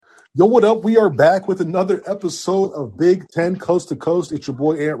Yo, what up? We are back with another episode of Big Ten Coast to Coast. It's your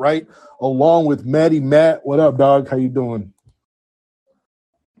boy Ant Wright, along with Maddie Matt. What up, dog? How you doing?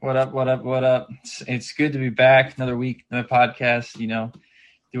 What up? It's good to be back. Another week, another podcast. You know,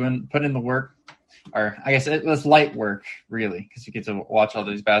 putting in the work, or I guess it was light work, really, because you get to watch all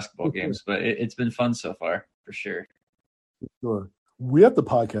these basketball games. But it's been fun so far, for sure. Sure. We have to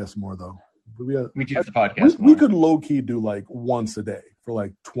podcast more, though. We do have to podcast more. We could low-key do, like, once a day for,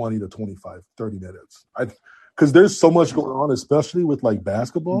 like, 20 to 25, 30 minutes. Because there's so much going on, especially with, like,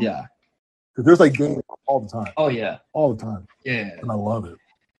 basketball. Yeah. Because there's, like, games all the time. Oh, yeah. All the time. Yeah. And I love it.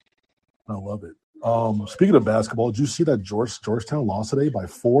 Speaking of basketball, did you see that Georgetown lost today by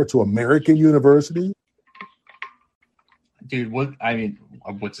 4 to American University? Dude, Ewing's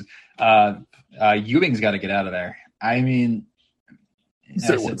got to get out of there. I mean,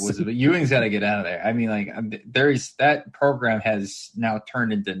 Ewing's got to get out of there. I mean, like, that program has now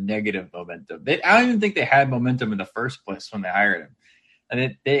turned into negative momentum. I don't even think they had momentum in the first place when they hired him.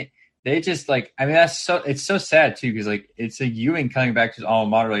 And they just, like, I mean, it's so sad too, because, like, it's a Ewing coming back to his alma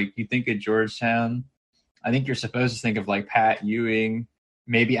mater. Like, you think of Georgetown, I think you're supposed to think of, like, Pat Ewing,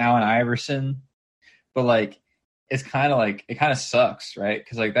 maybe Allen Iverson, but, like, it's kind of like, it kind of sucks, right?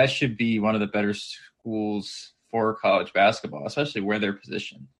 Because, like, that should be one of the better schools for college basketball, especially where they're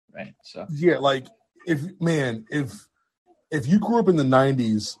positioned, right? So yeah, like, if you grew up in the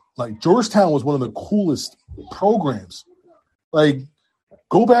 90s, like, Georgetown was one of the coolest programs. Like,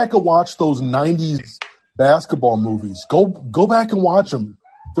 go back and watch those 90s basketball movies. Go back and watch them.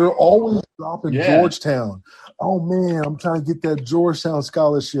 They're always dropping Georgetown. Oh, man, I'm trying to get that Georgetown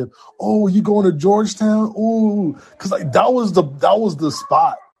scholarship. Oh, you going to Georgetown? Ooh, because, like, that was the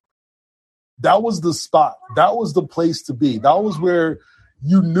spot. That was the spot. That was the place to be. That was where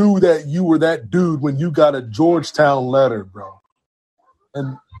you knew that you were that dude when you got a Georgetown letter, bro.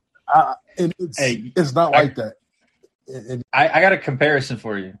 And it's not like that. I got a comparison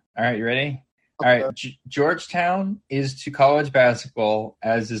for you. All right, you ready? Okay. All right, Georgetown is to college basketball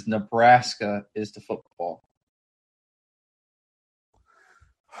as is Nebraska is to football.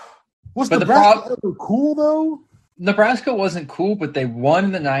 Was Nebraska ever cool, though? Nebraska wasn't cool, but they won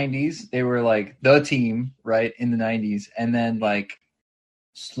in the 90s. They were, like, the team, right, in the 90s, and then, like,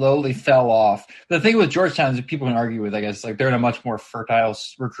 slowly fell off. The thing with Georgetown is people can argue with, I guess, like, they're in a much more fertile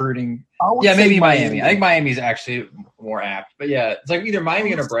recruiting. Yeah, maybe Miami. I think Miami's actually more apt. But, yeah, it's like either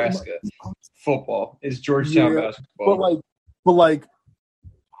Miami or Nebraska football is Georgetown basketball. But like,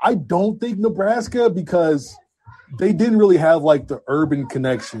 I don't think Nebraska, because they didn't really have, like, the urban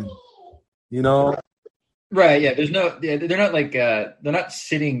connection, you know? Right, yeah. They're not like they're not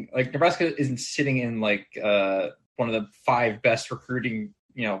sitting, like, Nebraska isn't sitting in, like, one of the 5 best recruiting,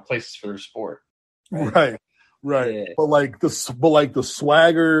 places for their sport. Right. Yeah. But like the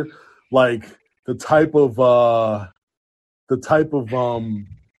swagger, like the type of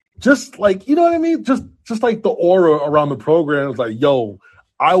just, like, you know what I mean? Just like the aura around the program was like, yo,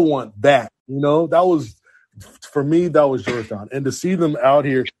 I want that. That was, for me, that was Georgetown. And to see them out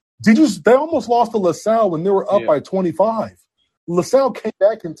here, they almost lost to LaSalle when they were up by 25. LaSalle came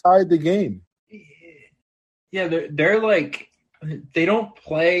back and tied the game. Yeah, they're like, they don't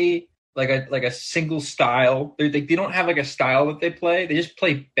play like a single style. They don't have, like, a style that they play. They just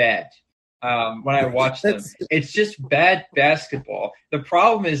play bad. When I watch them, it's just bad basketball. The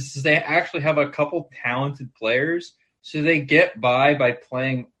problem is they actually have a couple talented players, so they get by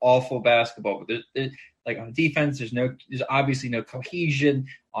playing awful basketball. But like, on defense, there's obviously no cohesion.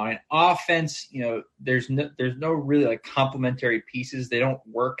 On an offense, there's no really, like, complementary pieces. They don't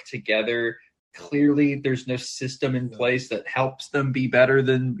work together. Clearly, there's no system in place that helps them be better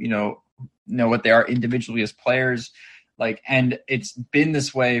than what they are individually as players. Like, and it's been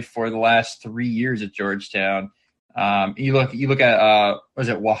this way for the last 3 years at Georgetown. You look at was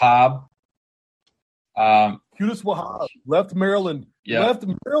it Wahab? Qudus Wahab left Maryland. Yeah. Left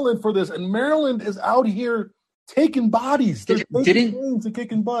Maryland for this, and Maryland is out here taking bodies. They're taking games and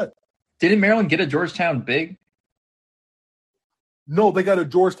kicking butt. Didn't Maryland get a Georgetown big? No, they got a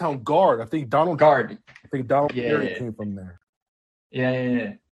Georgetown guard. I think Donald Perry came from there.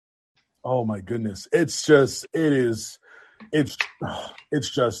 Yeah. Oh my goodness. It's just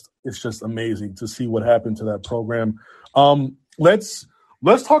amazing to see what happened to that program. Let's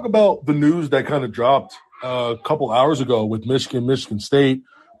talk about the news that kind of dropped a couple hours ago with Michigan State,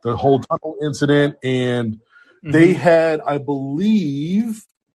 the whole tunnel incident, and they had, I believe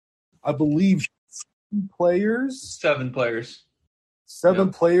 7 players. 7 players.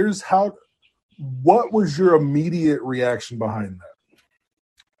 7 players. What was your immediate reaction behind that?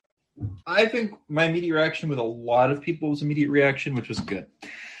 I think my immediate reaction with a lot of people was immediate reaction, which was good.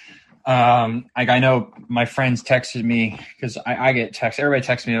 Like I know my friends texted me because I get texts. Everybody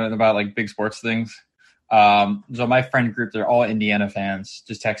texts me about like big sports things. So my friend group, they're all Indiana fans.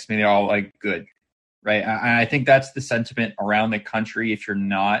 Just text me. They're all like good, right? I think that's the sentiment around the country. If you're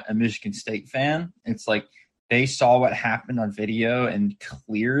not a Michigan State fan, it's like they saw what happened on video, and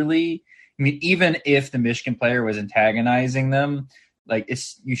clearly, I mean, even if the Michigan player was antagonizing them, like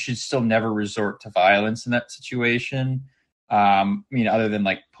you should still never resort to violence in that situation. I mean, other than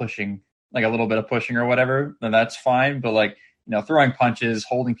like pushing, like a little bit of pushing or whatever, then that's fine. But like, throwing punches,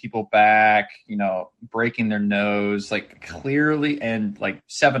 holding people back, breaking their nose, like clearly, and like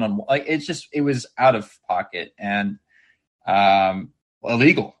 7-on-1, like it was out of pocket and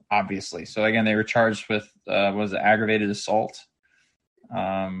illegal, obviously. So again, they were charged with aggravated assault,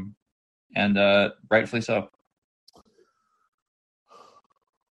 and rightfully so.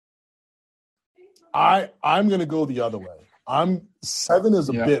 I'm going to go the other way. 7 is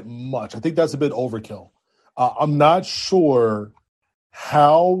a bit much. I think that's a bit overkill. I'm not sure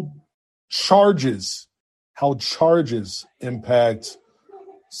how charges impact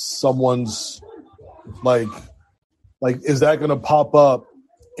someone's like is that going to pop up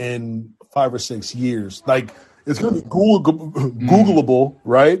in 5 or 6 years? Like it's going to be Googleable,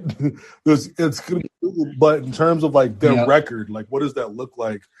 right? It's going to be Google, but in terms of like their record, like what does that look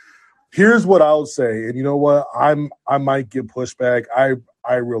like? Here's what I'll say, and you know what? I might get pushback.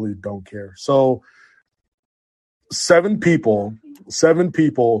 I really don't care. So 7 people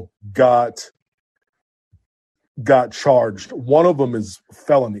got charged. One of them is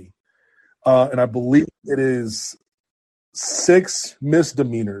felony, and I believe it is 6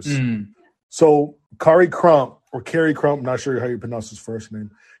 misdemeanors. So Kerry Crump, I'm not sure how you pronounce his first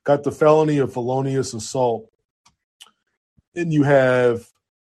name, got the felony of felonious assault. And you have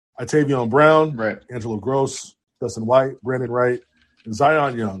Tavion Brown, right, Angelo Gross, Dustin White, Brandon Wright, and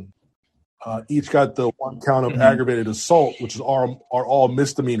Zion Young. Each got the 1 count of aggravated assault, which are all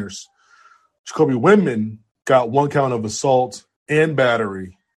misdemeanors. Jacoby Windman got 1 count of assault and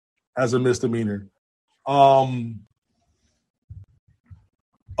battery as a misdemeanor. A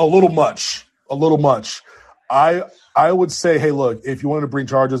little much. I would say, hey, look, if you wanted to bring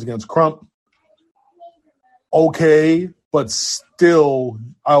charges against Crump, okay, but still,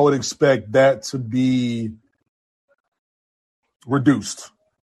 I would expect that to be reduced.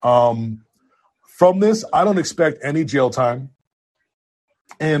 From this, I don't expect any jail time,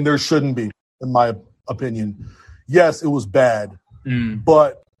 and there shouldn't be, in my opinion. Yes, it was bad,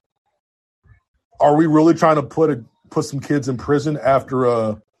 but are we really trying to put some kids in prison after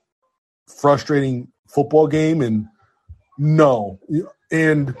a frustrating football game? And no.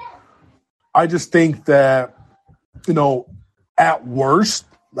 And I just think that, at worst,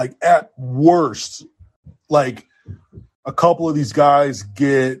 a couple of these guys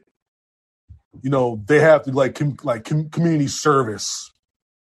get, they have to community service,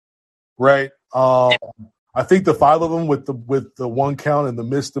 right? I think the 5 of them with the 1 count and the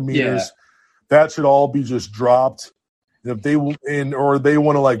misdemeanors, that should all be just dropped. And if they want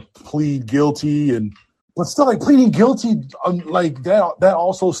to plead guilty, but still pleading guilty, that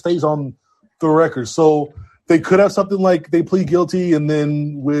also stays on the record. So they could have something like they plead guilty, and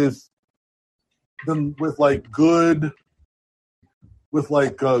then with good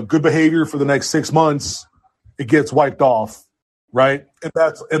behavior for the next 6 months, it gets wiped off, right?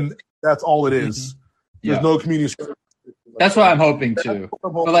 And that's all it is. There's no community service. That's what I'm hoping too.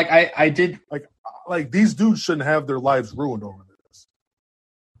 But I did these dudes shouldn't have their lives ruined over this.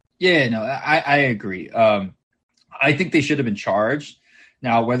 Yeah, no, I agree. I think they should have been charged.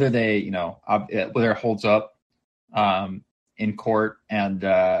 Now, whether they, whether it holds up in court and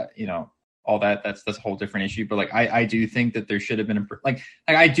all that's a whole different issue. But I do think that there should have been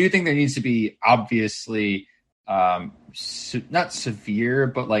I do think there needs to be obviously not severe,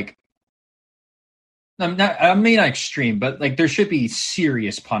 but not extreme, but there should be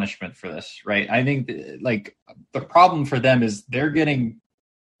serious punishment for this, right? I think the problem for them is they're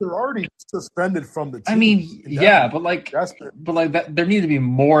already suspended from the team. I mean, yeah, but that, there need to be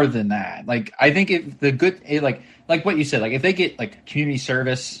more than that. I think if the good, like what you said, if they get community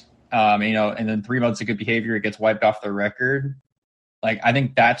service, and then 3 months of good behavior, it gets wiped off their record. I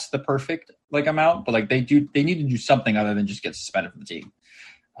think that's the perfect amount, but they need to do something other than just get suspended from the team.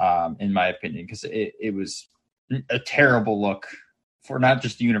 In my opinion, because it was a terrible look for not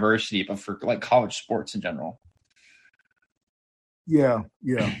just the university, but for college sports in general. Yeah.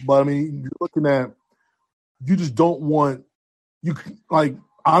 But I mean, you're looking at, you just don't want,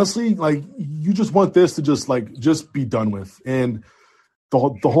 honestly, you just want this to just be done with. And the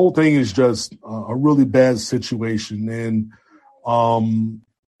whole thing is just a really bad situation. And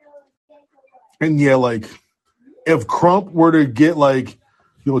And yeah, like if Crump were to get like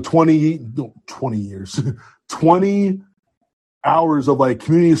 20 years, 20 hours of like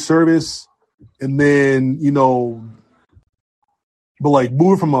community service, and then but like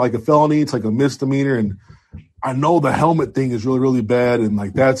moving from like a felony to like a misdemeanor, and I know the helmet thing is really, really bad, and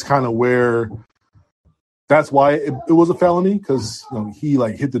like that's kind of that's why it was a felony, because he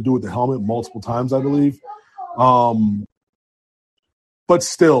like hit the dude with the helmet multiple times, I believe. But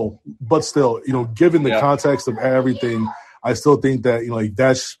still, given the context of everything, I still think that like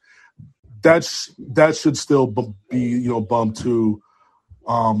that should still be bumped to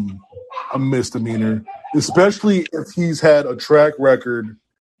a misdemeanor, especially if he's had a track record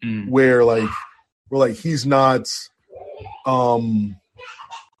where he's not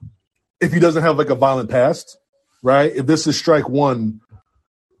if he doesn't have like a violent past, right? If this is strike one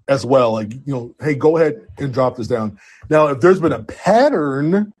as well, like hey, go ahead and drop this down. Now, if there's been a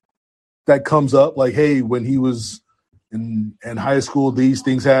pattern that comes up, like hey, when he was in high school, these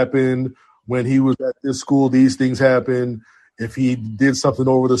things happened. When he was at this school, these things happened. If he did something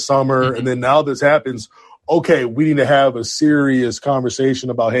over the summer and then now this happens, okay, we need to have a serious conversation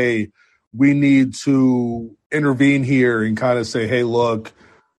about, hey, we need to intervene here and kind of say, hey, look,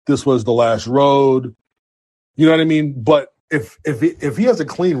 this was the last road. You know what I mean? But if he has a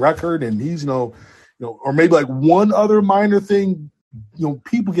clean record and he's, or maybe like one other minor thing,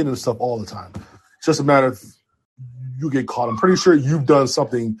 people get into stuff all the time. It's just a matter of you get caught. I'm pretty sure you've done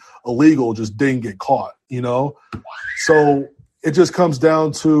something illegal, just didn't get caught, So it just comes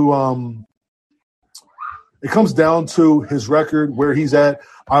down to his record, where he's at.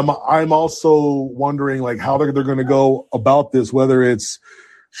 I'm also wondering like how they're going to go about this, whether it's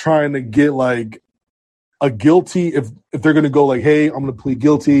trying to get like a guilty, if they're going to go like, hey, I'm going to plead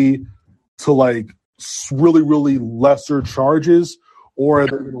guilty to like really, really lesser charges, or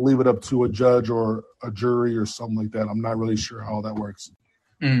they're going to leave it up to a judge or a jury or something like that. I'm not really sure how that works.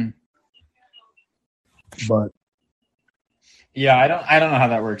 But yeah, I don't know how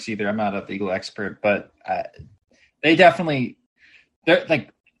that works either. I'm not a legal expert, but they're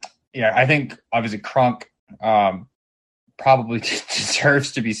like, yeah, I think obviously Crunk probably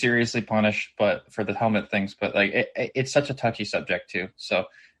deserves to be seriously punished, but for the helmet things, but like it's such a touchy subject too. So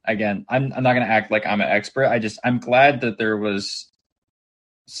again, I'm not going to act like I'm an expert. I'm glad that there was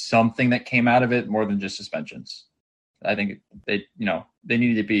something that came out of it more than just suspensions. I think they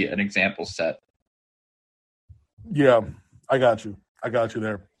needed to be an example set. Yeah, I got you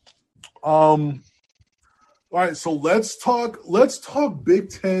there. All right, so let's talk Big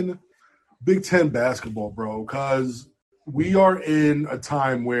Ten basketball, bro, because we are in a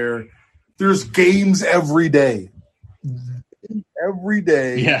time where there's games every day.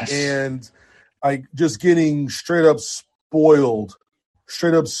 Yes. And like just getting straight up spoiled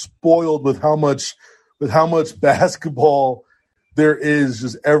with how much basketball there is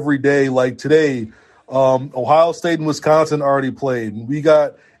just every day. Like today, Ohio State and Wisconsin already played, and we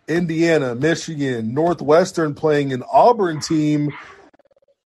got Indiana, Michigan, Northwestern playing an Auburn team.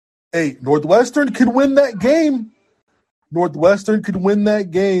 Hey, Northwestern could win that game.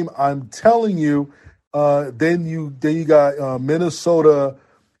 I'm telling you. Then you got Minnesota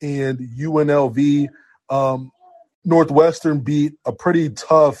and UNLV. Northwestern beat a pretty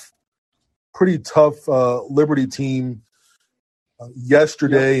tough Liberty team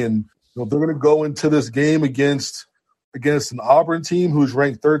yesterday, and they're going to go into this game against an Auburn team who's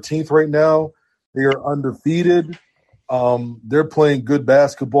ranked 13th right now. They are undefeated. They're playing good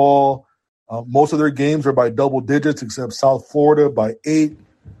basketball. Most of their games are by double digits, except South Florida by 8.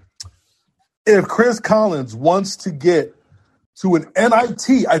 If Chris Collins wants to get to an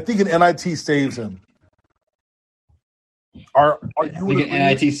NIT, I think an NIT saves him. Are you in agreement?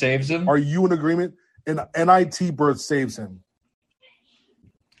 NIT saves him? Are you in agreement? An NIT berth saves him.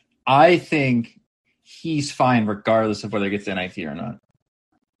 I think he's fine regardless of whether he gets NIT or not.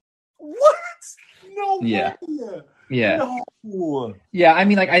 What? No way. Yeah. No. Yeah, I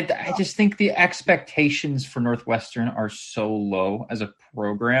mean, like, I just think the expectations for Northwestern are so low as a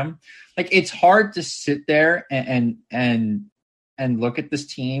program. Like, it's hard to sit there and look at this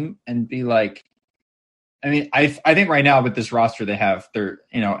team and be like, I mean, I think right now with this roster they have,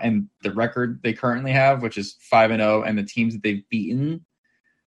 and the record they currently have, which is 5-0, and the teams that they've beaten,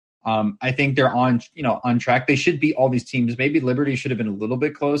 I think they're on track. They should beat all these teams. Maybe Liberty should have been a little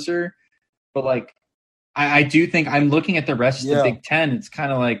bit closer, but like, I do think I'm looking at the rest of the Big Ten. It's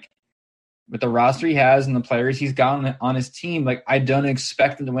kind of like with the roster he has and the players he's got on his team, like I don't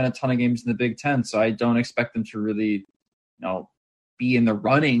expect him to win a ton of games in the Big Ten. So I don't expect them to really, be in the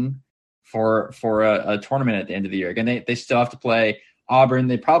running for a tournament at the end of the year. Again, they still have to play Auburn.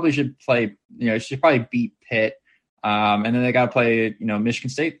 They probably should play, should probably beat Pitt. And then they got to play, Michigan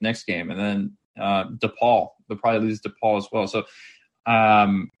State next game. And then DePaul. They'll probably lose DePaul as well. So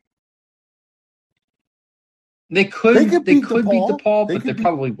they could beat DePaul, but they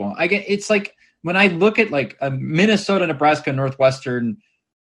probably won't. It's like when I look at like Minnesota, Nebraska, Northwestern,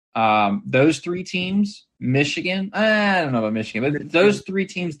 those three teams, Michigan, I don't know about Michigan, but those three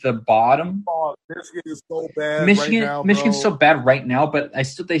teams, the bottom. Michigan is so bad Michigan, right now, Michigan's so bad right now, but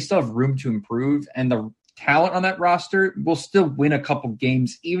they still have room to improve, and the talent on that roster will still win a couple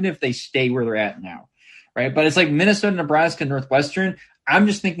games, even if they stay where they're at now, right? But it's like Minnesota, Nebraska, Northwestern. I'm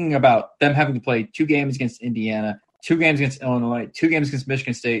just thinking about them having to play 2 games against Indiana, 2 games against Illinois, 2 games against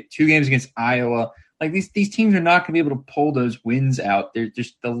Michigan State, 2 games against Iowa. Like these teams are not going to be able to pull those wins out. They're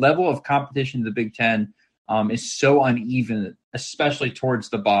just the level of competition in the Big Ten is so uneven, especially towards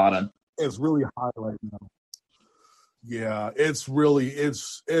the bottom. It's really high right now. Yeah, it's really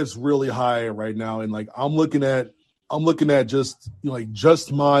high right now, and like I'm looking at just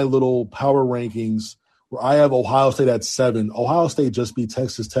just my little power rankings where I have Ohio State at 7. Ohio State just beat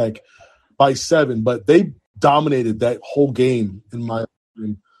Texas Tech by 7, but they dominated that whole game in my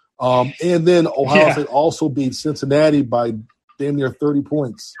opinion. And then Ohio State also beat Cincinnati by damn near 30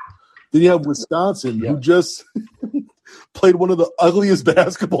 points. Then you have Wisconsin, who just played one of the ugliest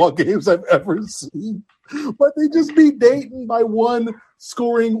basketball games I've ever seen. But they just beat Dayton by 1,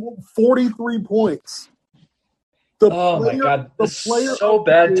 scoring 43 points. My God. This is so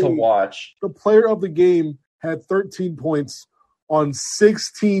bad to watch. The player of the game had 13 points on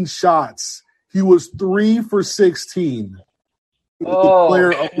 16 shots. He was 3 for 16. The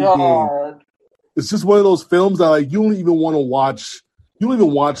player of the game. It's just one of those films that you don't even want to watch. You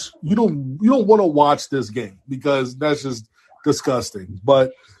don't want to watch this game because that's just disgusting.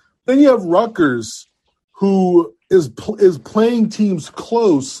 But then you have Rutgers, who is playing teams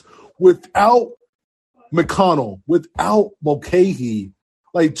close without McConnell, without Mulcahy,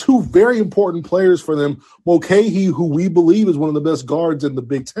 like 2 very important players for them. Mulcahy, who we believe is one of the best guards in the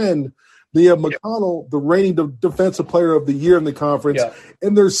Big Ten. They have McConnell, the reigning defensive player of the year in the conference,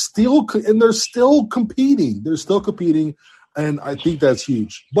 and they're still competing. They're still competing, and I think that's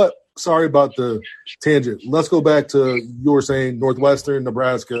huge. But sorry about the tangent. Let's go back to you were saying Northwestern,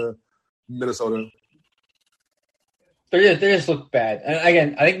 Nebraska, Minnesota. They just look bad. And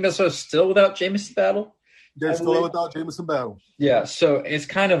again, I think Minnesota's still without Jamison Battle. They're still without Jamison Battle. Yeah, so it's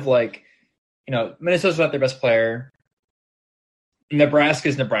kind of like, Minnesota's without their best player.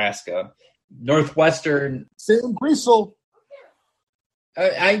 Nebraska's Nebraska. Northwestern. Sam Griesel.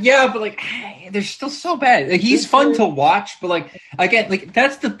 Yeah, but they're still so bad. Like, he's fun to watch, but again,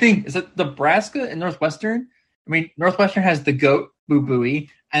 that's the thing is that Nebraska and Northwestern. I mean, Northwestern has the GOAT Boo Buie,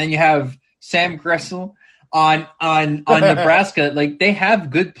 and then you have Sam Gressel on Nebraska. Like, they have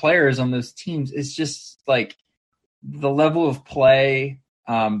good players on those teams. It's just like the level of play,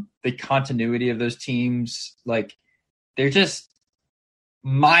 the continuity of those teams. Like, they're just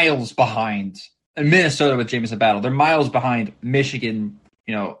miles behind. And Minnesota with Jamison Battle, they're miles behind Michigan.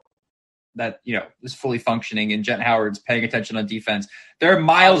 That is fully functioning, and Jet Howard's paying attention on defense. They're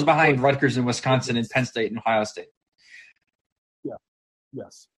miles behind Rutgers and Wisconsin and Penn State and Ohio State. Yeah.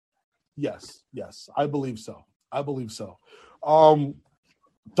 Yes. I believe so.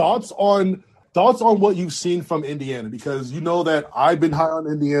 Thoughts on what you've seen from Indiana, because you know that I've been high on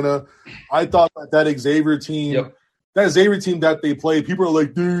Indiana. I thought that Xavier team, that they played, people are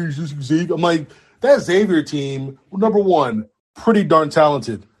like, dude, Zeke. I'm like, that Xavier team, number one, pretty darn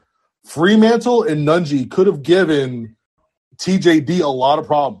talented. Fremantle and Nunge could have given TJD a lot of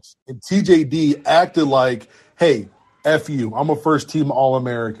problems. And TJD acted like, hey, F you, I'm a first-team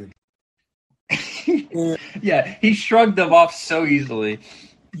All-American. Yeah, he shrugged them off so easily.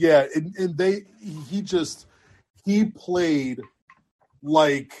 Yeah, and he played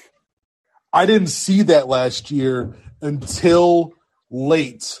like I didn't see that last year until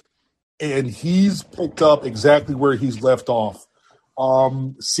late, and he's picked up exactly where he's left off.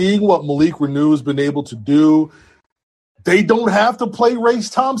 Seeing what Malik Renew has been able to do, they don't have to play Race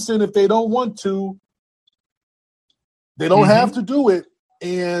Thompson if they don't want to. They don't have to do it,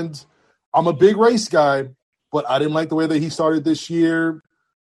 and I'm a big Race guy, but I didn't like the way that he started this year.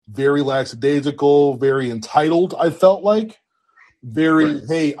 Very lackadaisical, very entitled, I felt like. Very,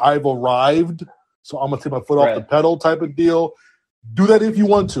 hey, I've arrived, so I'm going to take my foot off the pedal type of deal. Do that if you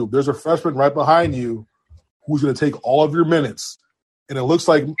want to. There's a freshman right behind you who's going to take all of your minutes. And it looks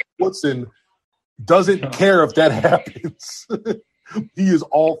like Woodson doesn't care if that happens. He is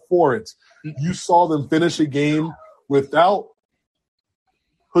all for it. You saw them finish a game without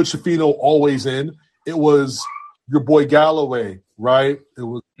Hood-Schifino always in. It was your boy Galloway, right? It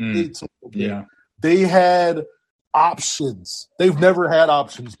was They had options. They've never had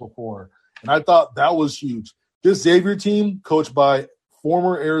options before. And I thought that was huge. This Xavier team, coached by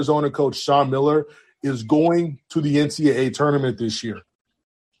former Arizona coach Sean Miller, is going to the NCAA tournament this year.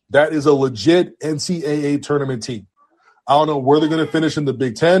 That is a legit NCAA tournament team. I don't know where they're going to finish in the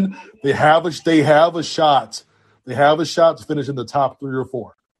Big Ten. They have a shot. They have a shot to finish in the top 3 or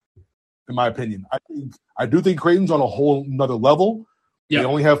 4, in my opinion. I do think Creighton's on a whole nother level. Yep. They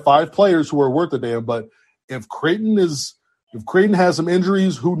only have 5 players who are worth a damn. But if Creighton has some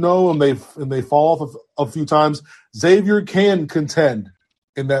injuries, who know, and they fall off a few times, Xavier can contend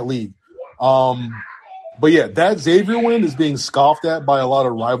in that league. But yeah, that Xavier win is being scoffed at by a lot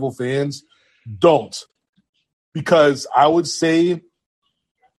of rival fans. Don't. Because I would say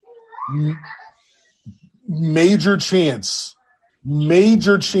major chance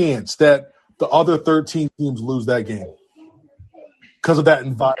that the other 13 teams lose that game because of that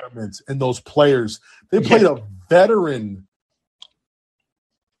environment and those players. They played a veteran,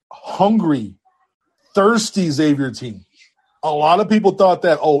 hungry, thirsty Xavier team. A lot of people thought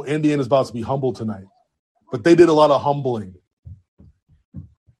that, Indiana's about to be humbled tonight. But they did a lot of humbling.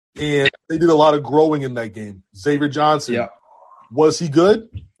 And they did a lot of growing in that game. Xavier Johnson, was he good?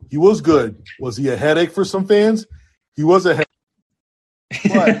 He was good. Was he a headache for some fans? He was a headache.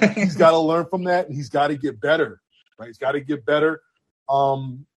 But he's got to learn from that, and he's got to get better. Right? He's got to get better.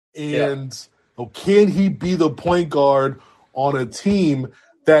 Can he be the point guard on a team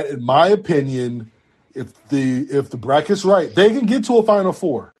that, in my opinion, if the bracket's right, they can get to a Final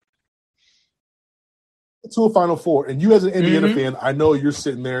Four. And you as an Indiana fan, I know you're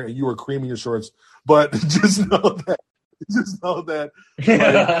sitting there and you are creaming your shorts, but just know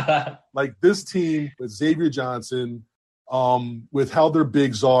that like this team with Xavier Johnson, with how their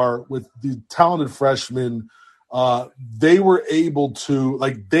bigs are, with the talented freshmen, they were able to,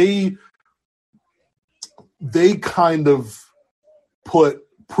 like, they kind of put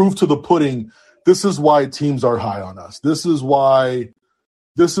proof to the pudding. This is why teams are high on us. This is why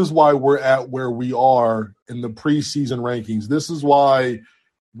we're at where we are in the preseason rankings. This is why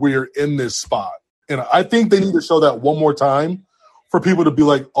we're in this spot. And I think they need to show that one more time for people to be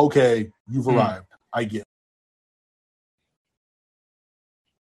like, okay, you've arrived. I get it.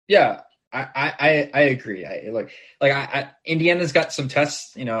 Yeah, I agree. Indiana's got some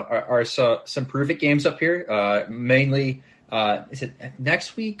tests, some prove it games up here. Mainly, is it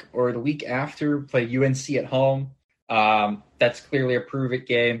next week or the week after? Play UNC at home. That's clearly a prove it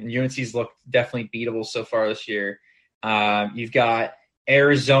game. And UNC's looked definitely beatable so far this year. You've got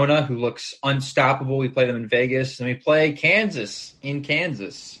Arizona, who looks unstoppable. We play them in Vegas, and we play Kansas in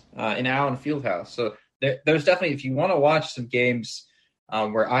Allen Fieldhouse. So there's definitely, if you want to watch some games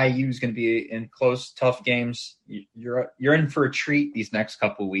where IU is going to be in close, tough games, you're in for a treat these next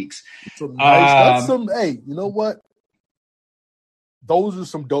couple of weeks. Hey, you know what? Those are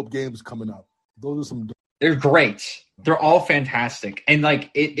some dope games coming up. They're great. They're all fantastic. And,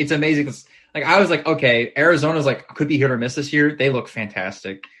 it's amazing because, I was like, okay, Arizona's, could be hit or miss this year. They look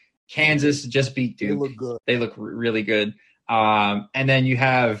fantastic. Kansas just beat Duke. They look good. They look really good. And then you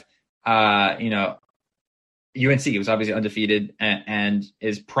have, UNC was obviously undefeated and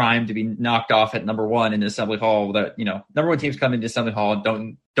is primed to be knocked off at number 1 in Assembly Hall. That, number 1 teams come into Assembly Hall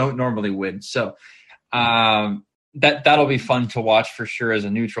and don't normally win. So, that'll be fun to watch for sure as a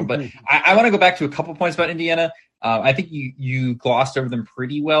neutral. But I want to go back to a couple points about Indiana. I think you glossed over them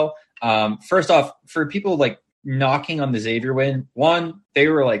pretty well. First off, for people knocking on the Xavier win, one, they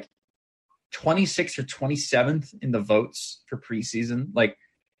were 26th or 27th in the votes for preseason.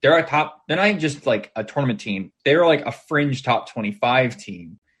 They're a top. They're not even just a tournament team. They were a fringe top 25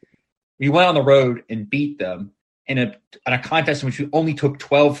 team. We went on the road and beat them in a contest in which we only took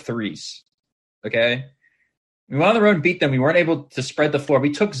 12 threes. Okay. We went on the road and beat them. We weren't able to spread the floor.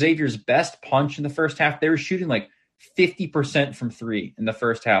 We took Xavier's best punch in the first half. They were shooting 50% from 3 in the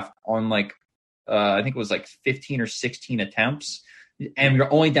first half on I think it was 15 or 16 attempts. And we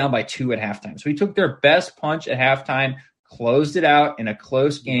were only down by 2 at halftime. So we took their best punch at halftime, closed it out in a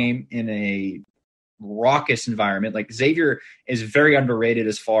close game in a raucous environment. Xavier is very underrated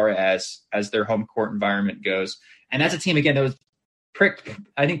as far as their home court environment goes. And that's a team, again, that was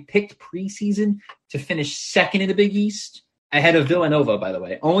picked preseason to finish second in the Big East, ahead of Villanova, by the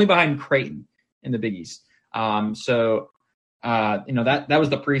way, only behind Creighton in the Big East. That was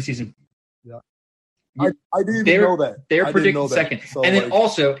the preseason. Yeah, I didn't know that. They're predicted second. So and then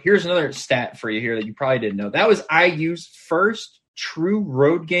also, here's another stat for you here that you probably didn't know. That was IU's first true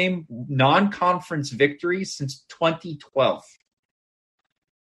road game non-conference victory since 2012.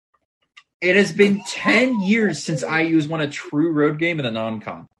 It has been 10 years since IU's won a true road game in the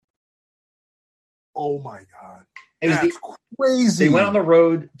non-con. Oh my God. That's crazy. They went on the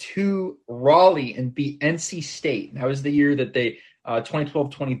road to Raleigh and beat NC State. That was the year that they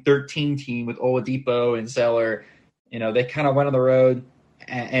 2012-2013 team with Oladipo and Zeller, they kind of went on the road,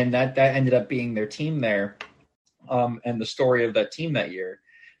 and that ended up being their team there, and the story of that team that year.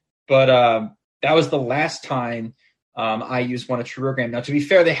 But that was the last time IU's won a true road game. Now, to be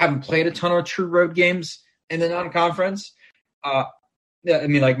fair, they haven't played a ton of true road games in the non-conference.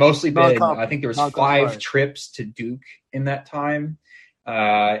 Mostly been. I think there was 5 trips to Duke in that time.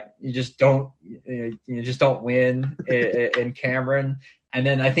 You just don't win in Cameron. And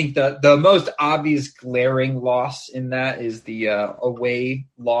then I think the most obvious glaring loss in that is the away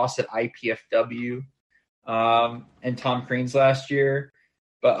loss at IPFW and Tom Crean's last year.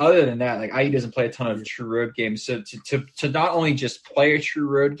 But other than that, IU doesn't play a ton of true road games. So to not only just play a true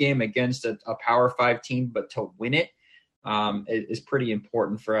road game against a Power 5 team, but to win it is pretty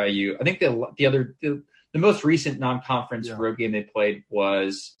important for IU. I think the most recent non-conference road game they played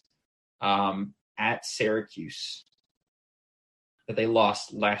was at Syracuse that they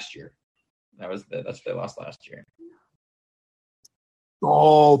lost last year. That's what they lost last year.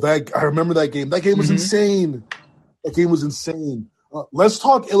 Oh, I remember that game. That game was insane. That game was insane. Let's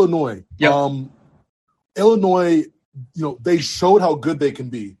talk Illinois. Yep. Illinois, they showed how good they can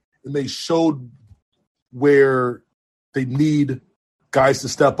be, and they showed where they need guys to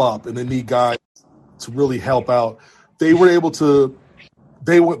step up, and they need guys to really help out. They were able to.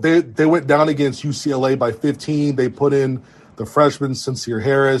 They went down against UCLA by 15. They put in the freshman Sincere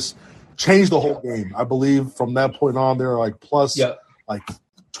Harris, changed the whole game. I believe from that point on, they were plus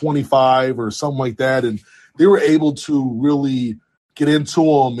 25 or something like that, and they were able to really get into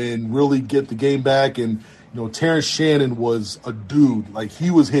them and really get the game back. And Terrence Shannon was a dude.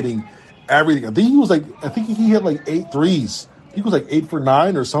 He was hitting everything. I think he hit 8 threes. He was 8 for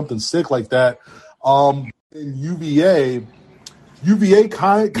 9 or something sick like that. And UVA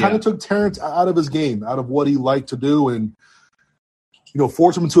kind of took Terrence out of his game, out of what he liked to do, and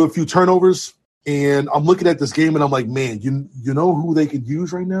forced him into a few turnovers. And I'm looking at this game and I'm like, man, you know who they could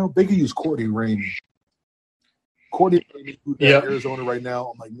use right now? They could use Courtney Ramey. Courtney Ramey, who's at Arizona right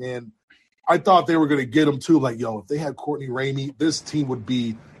now. I'm like, man, I thought they were going to get him too. If they had Courtney Ramey, this team would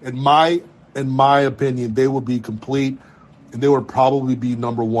be, in my opinion, they would be complete, and they would probably be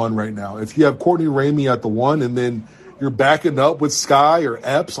number 1 right now. If you have Courtney Ramey at the 1, and then you're backing up with Sky or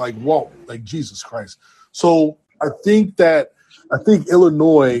Epps, whoa, Jesus Christ. So I think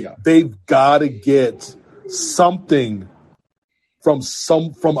Illinois, they've got to get something from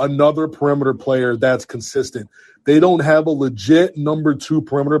another perimeter player that's consistent. They don't have a legit number 2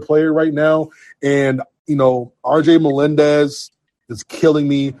 perimeter player right now. And, RJ Melendez is killing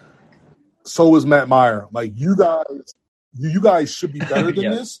me. So is Matt Meyer. You guys should be better than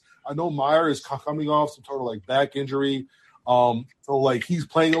this. I know Meyer is coming off some sort of back injury. So he's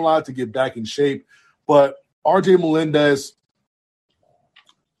playing a lot to get back in shape. But RJ Melendez,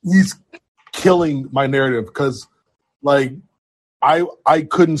 he's killing my narrative because I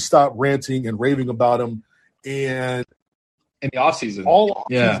couldn't stop ranting and raving about him. And in the offseason.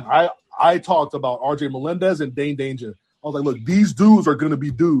 I talked about RJ Melendez and Dane Danger. I was like, look, these dudes are going to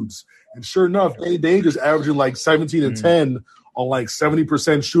be dudes. And sure enough, Dane Danger's averaging 17 and 10 on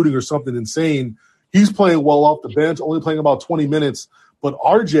 70% shooting or something insane. He's playing well off the bench, only playing about 20 minutes. But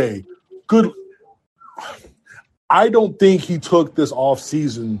RJ, good. I don't think he took this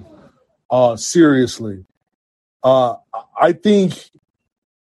offseason seriously. I think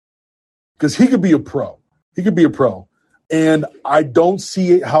because he could be a pro. He could be a pro. And I don't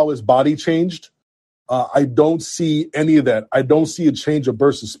see how his body changed. I don't see any of that. I don't see a change of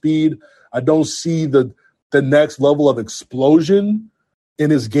burst of speed. I don't see the next level of explosion in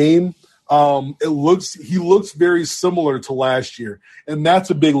his game. He looks very similar to last year. And that's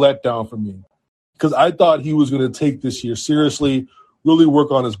a big letdown for me because I thought he was going to take this year seriously, really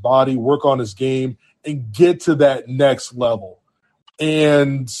work on his body, work on his game, and get to that next level.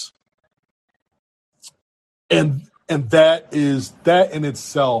 And that in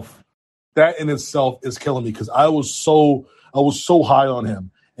itself is killing me because I was so high on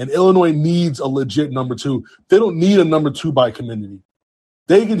him. And Illinois needs a legit number 2. They don't need a number 2 by committee.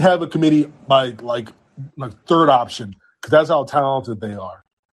 They can have a committee by third option because that's how talented they are.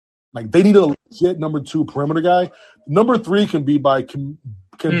 They need a legit number 2 perimeter guy. Number 3 can be by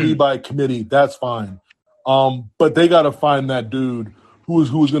committee. That's fine. But they got to find that dude who's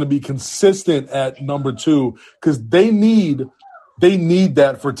going to be consistent at number 2 because they need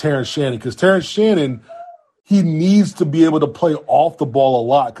that for Terrence Shannon because Terrence Shannon, he needs to be able to play off the ball a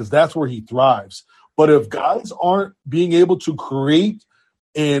lot because that's where he thrives. But if guys aren't being able to create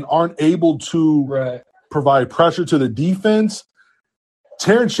and aren't able to provide pressure to the defense,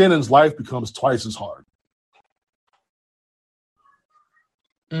 Terrence Shannon's life becomes twice as hard.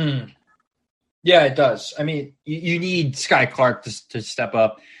 Yeah, it does. I mean, you need Sky Clark to step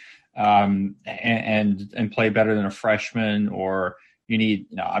up and play better than a freshman, or you need,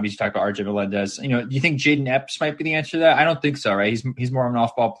 obviously talk about RJ Melendez. Do you think Jaden Epps might be the answer to that? I don't think so, right? He's more of an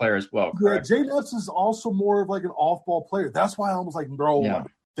off-ball player as well, correct? Yeah, Jaden Epps is also more of like an off-ball player. That's why I was like, bro,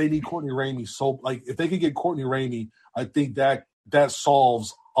 they need Courtney Ramey. So, like, if they could get Courtney Ramey, I think that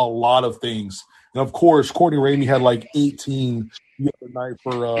solves a lot of things. And, of course, Courtney Ramey had like 18 the other night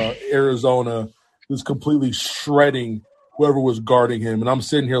for Arizona. He was completely shredding whoever was guarding him. And I'm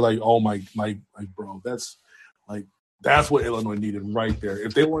sitting here like, oh, my bro, that's what Illinois needed right there.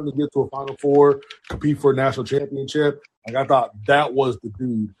 If they wanted to get to a Final Four, compete for a national championship, I thought that was the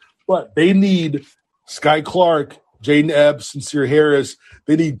dude. But they need Sky Clark, Jaden Epps, and Sear Harris.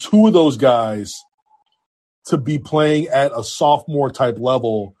 They need two of those guys to be playing at a sophomore-type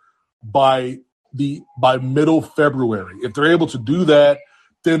level by middle February. If they're able to do that,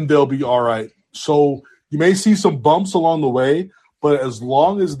 then they'll be all right. So you may see some bumps along the way, but as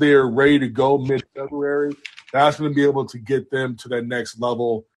long as they're ready to go mid-February, that's going to be able to get them to that next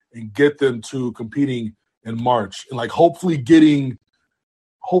level and get them to competing in March and hopefully getting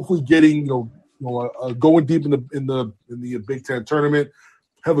going deep in the Big Ten tournament.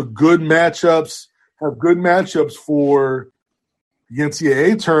 Have good matchups for the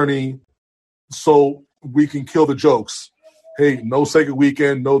NCAA tourney, so we can kill the jokes. Hey, no second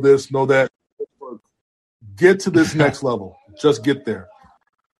weekend, no this, no that. Get to this next level. Just get there.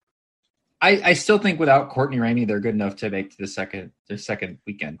 I still think without Courtney Ramey, they're good enough to make the second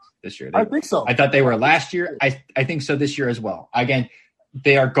weekend this year. I think so. I thought they were last year. I think so this year as well. Again,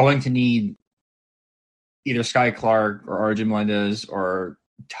 they are going to need either Sky Clark or RJ Melendez or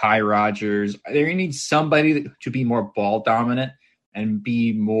Ty Rogers. They're going to need somebody to be more ball dominant and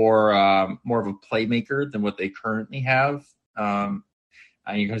be more of a playmaker than what they currently have.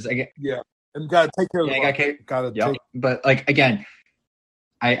 Because and got to take care of the But again,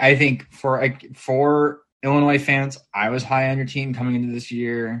 I think for Illinois fans, I was high on your team coming into this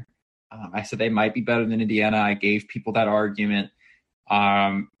year. I said they might be better than Indiana. I gave people that argument.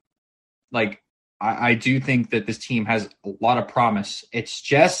 I do think that this team has a lot of promise. It's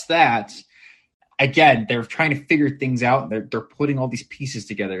just that, again, they're trying to figure things out. They're putting all these pieces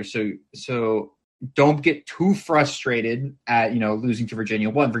together. So don't get too frustrated at losing to Virginia.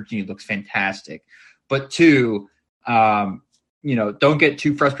 One, Virginia looks fantastic, but two, don't get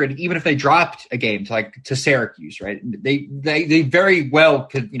too frustrated. Even if they dropped a game to Syracuse, right? They very well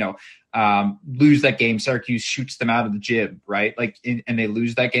could lose that game. Syracuse shoots them out of the gym, right? And they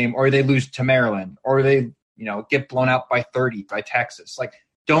lose that game, or they lose to Maryland, or they get blown out by 30 by Texas.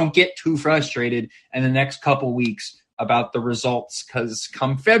 Don't get too frustrated in the next couple weeks about the results, because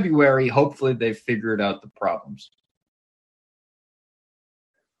come February, hopefully they've figured out the problems.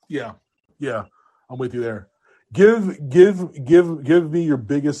 Yeah, I'm with you there. Give me your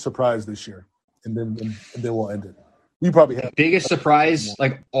biggest surprise this year, and then we'll end it. We probably have biggest surprise,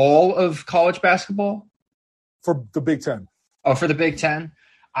 all of college basketball for the Big Ten. Oh, for the Big Ten,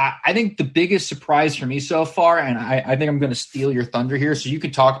 I think the biggest surprise for me so far, and I think I'm going to steal your thunder here, so you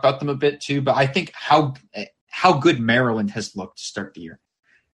can talk about them a bit too. But I think how good Maryland has looked to start the year,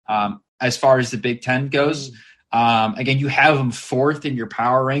 as far as the Big Ten goes. Again, you have them fourth in your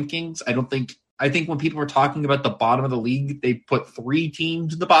power rankings. I think when people are talking about the bottom of the league, they put three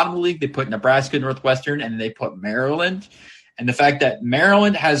teams in the bottom of the league. They put Nebraska, Northwestern, and they put Maryland. And the fact that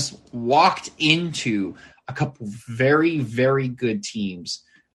Maryland has walked into a couple very, very good teams,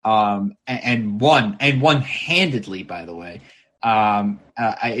 and won handedly, by the way,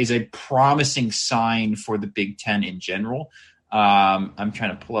 is a promising sign for the Big Ten in general. I'm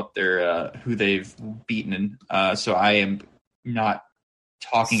trying to pull up their who they've beaten, so I am not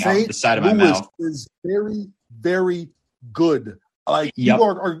talking out the side of my mouth. Is very, very good.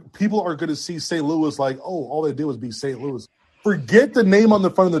 People are going to see St. Louis all they did was beat St. Louis. Forget the name on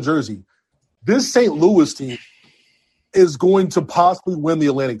the front of the jersey. This St. Louis team is going to possibly win the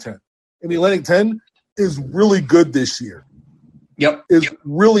Atlantic 10. And the Atlantic 10 is really good this year. Is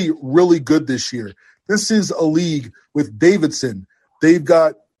really, really good this year. This is a league with Davidson. They've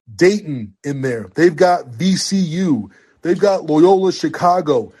got Dayton in there. They've got VCU. They've got Loyola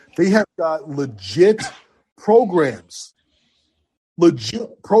Chicago. They have got legit programs. They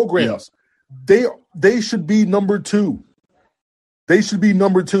should be number two. This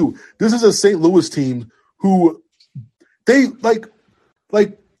is a St. Louis team who they like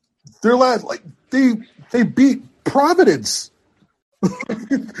their last they beat Providence.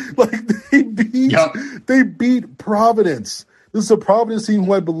 They beat Providence. This is a Providence team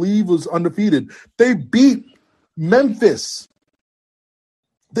who I believe was undefeated. They beat Memphis.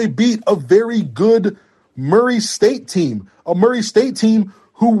 They beat a very good Murray State team. A Murray State team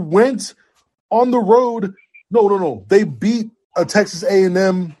who went on the road. No. They beat a Texas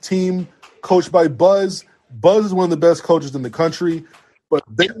A&M team coached by Buzz. Buzz is one of the best coaches in the country. But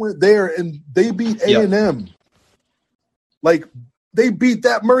they went there and they beat A&M. Like, they beat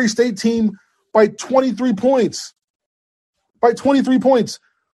that Murray State team by 23 points.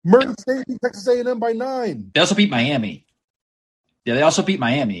 Murray State beat Texas A&M by 9. They also beat Miami. Yeah, they also beat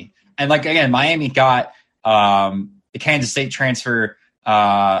Miami. And, like, again, Miami got the Kansas State transfer.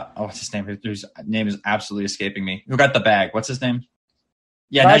 What's his name? Whose name is absolutely escaping me. Who got the bag? What's his name?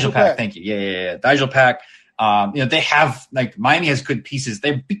 Yeah, Nigel Pack. Thank you. Yeah. Nigel Pack. They have, like, Miami has good pieces.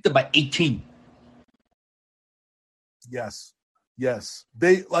 They beat them by 18. Yes.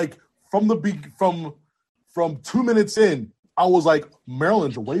 They, like, from 2 minutes in, I was like,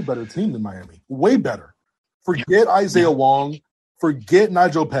 Maryland's a way better team than Miami. Way better. Forget Isaiah Wong. Forget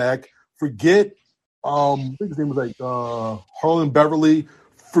Nigel Pack. Forget I think his name was like Harlan Beverly.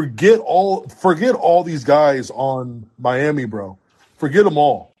 Forget all these guys on Miami, bro. Forget them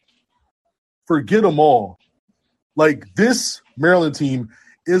all. Like, this Maryland team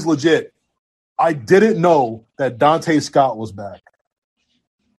is legit. I didn't know that Dante Scott was back.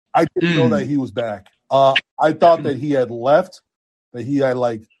 I didn't know that he was back. I thought that he had left, that he had,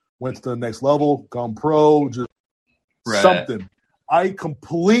 like, went to the next level, gone pro, just something. I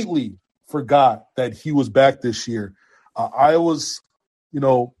completely forgot that he was back this year. I was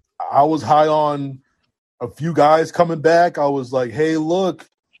high on a few guys coming back. I was like, hey, look,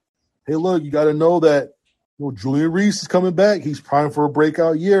 you got to know that Julian Reese is coming back. He's primed for a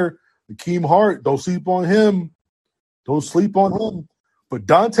breakout year. Akeem Hart, don't sleep on him. But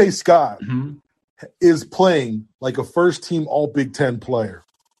Dante Scott is playing like a first-team All-Big Ten player.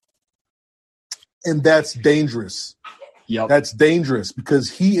 And that's dangerous. Yep. That's dangerous because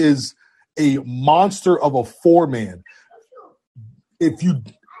he is a monster of a 4-man. If you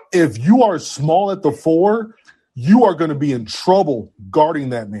are small at the 4, you are going to be in trouble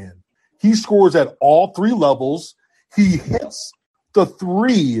guarding that man. He scores at all 3 levels. He hits the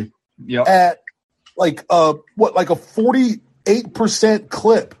 3 at like a 48%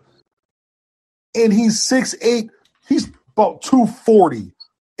 clip. And he's 6'8". He's about 240.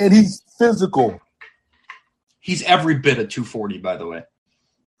 And he's physical. He's every bit of 240, by the way.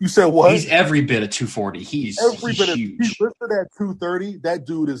 You said what? He's every bit of 240. He's huge. He's listed at 230. That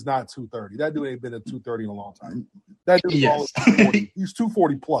dude is not 230. That dude ain't been at 230 in a long time. That dude is always 240. He's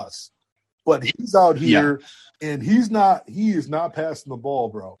 240 plus. But he's out here and he is not passing the ball,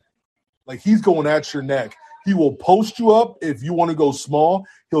 bro. Like, he's going at your neck. He will post you up if you want to go small.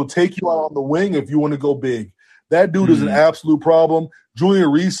 He'll take you out on the wing if you want to go big. That dude is an absolute problem.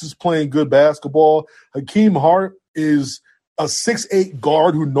 Julian Reese is playing good basketball. Akeem Hart is a 6'8"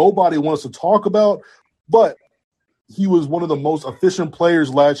 guard who nobody wants to talk about, but he was one of the most efficient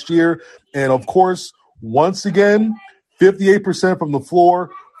players last year. And, of course, once again, 58% from the floor,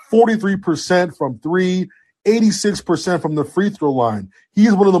 43% from 3, 86% from the free throw line. He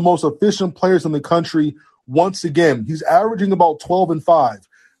is one of the most efficient players in the country. Once again, he's averaging about 12 and 5.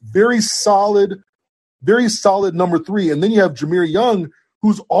 Very solid number 3. And then you have Jameer Young,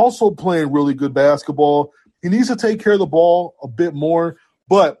 who's also playing really good basketball. He needs to take care of the ball a bit more,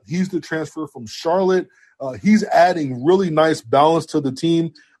 but he's the transfer from Charlotte. He's adding really nice balance to the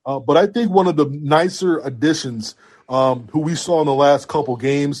team. But I think one of the nicer additions who we saw in the last couple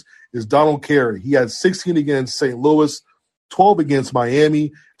games is Donald Carey. He had 16 against St. Louis, 12 against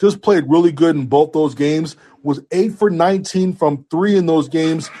Miami. Just played really good in both those games. Was 8 for 19 from 3 in those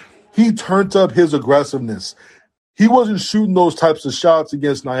games. He turned up his aggressiveness. He wasn't shooting those types of shots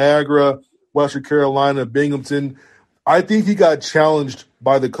against Niagara, Western Carolina, Binghamton. I think he got challenged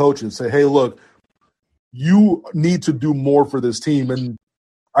by the coaches. Say, hey, look, you need to do more for this team. And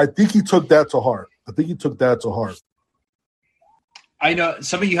I think he took that to heart. I know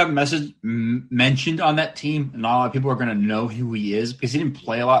some of you have mentioned on that team, and not a lot of people are going to know who he is because he didn't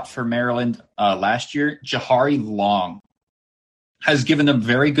play a lot for Maryland last year. Jahari Long has given them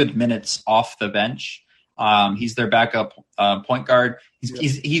very good minutes off the bench. He's their backup point guard.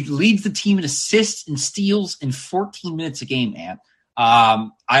 He leads the team in assists and steals in 14 minutes a game, man.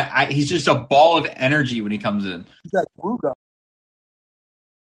 He's just a ball of energy when he comes in. He's that glue guy.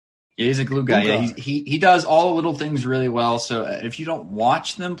 Yeah, he's a glue guy. Glue Yeah, guy. he does all the little things really well. So if you don't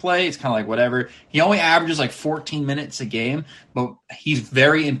watch them play, it's kind of like whatever. He only averages like 14 minutes a game, but he's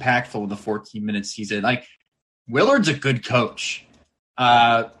very impactful with the 14 minutes he's in. Like Willard's a good coach.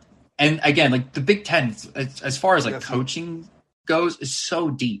 And again, like the Big Ten, as far as like coaching goes, is so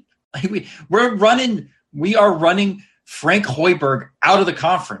deep. Like we are running Frank Hoiberg out of the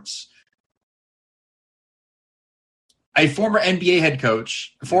conference. A former NBA head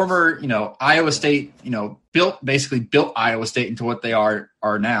coach, former, Iowa State, built Iowa State into what they are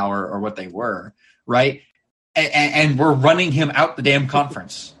now or what they were, right? And we're running him out the damn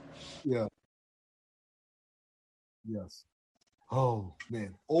conference. Yeah. Yes. Oh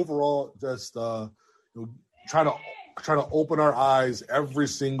man. Overall, just trying to open our eyes every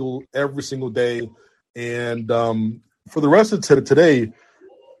single day, and for the rest of today,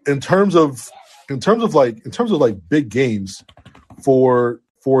 in terms of big games for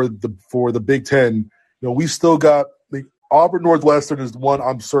the Big Ten, we still got the Auburn Northwestern is the one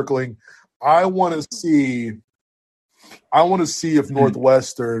I'm circling. I want to see if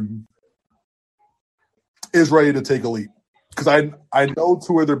Northwestern is ready to take a leap, because I know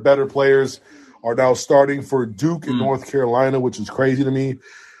two of their better players are now starting for Duke and North Carolina, which is crazy to me.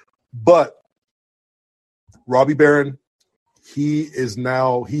 But Robbie Barron, he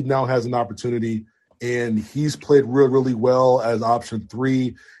now has an opportunity, and he's played really well as option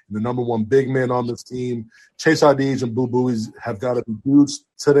 3, the number 1 big man on this team. Chase Audige and Boo Buies have got to be dudes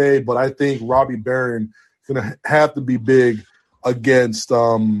today, but I think Robbie Barron is going to have to be big against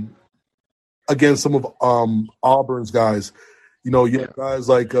some of Auburn's guys. You have guys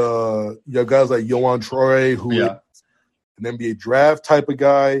like Yohan Troy, who is an NBA draft type of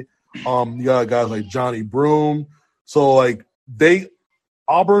guy. You got guys like Johnny Broom. So like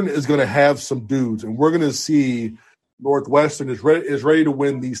Auburn is going to have some dudes, and we're going to see Northwestern is ready to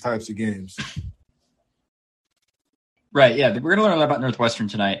win these types of games. Right. Yeah, we're going to learn a lot about Northwestern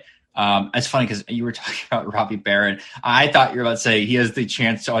tonight. It's funny because you were talking about Robbie Barron. I thought you were about to say he has the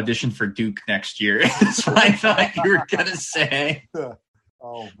chance to audition for Duke next year. That's what I thought you were going to say.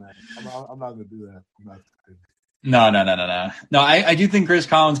 Oh man, I'm not going to do that. I'm not. No. No, I do think Chris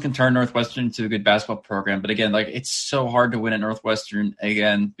Collins can turn Northwestern into a good basketball program. But again, like it's so hard to win at Northwestern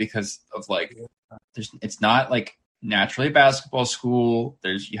again because of it's not like naturally a basketball school.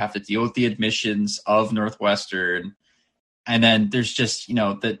 You have to deal with the admissions of Northwestern. And then there's just,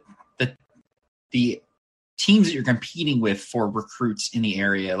 the teams that you're competing with for recruits in the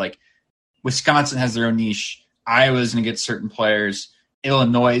area. Like Wisconsin has their own niche. Iowa's going to get certain players.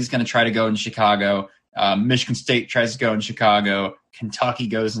 Illinois is going to try to go in Chicago. Michigan State tries to go in Chicago. Kentucky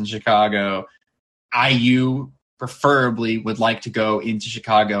goes in Chicago. IU preferably would like to go into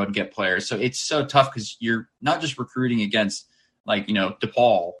Chicago and get players. So it's so tough because you're not just recruiting against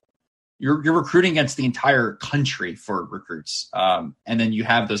DePaul. You're recruiting against the entire country for recruits. And then you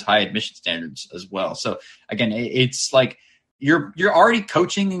have those high admission standards as well. So again, it's like you're already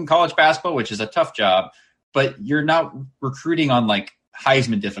coaching in college basketball, which is a tough job, but you're not recruiting on like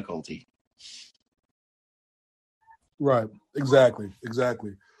Heisman difficulty. Right. Exactly.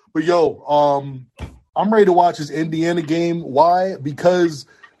 But I'm ready to watch this Indiana game. Why? Because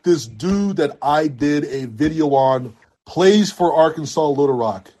this dude that I did a video on plays for Arkansas Little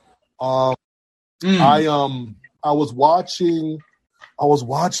Rock. I was watching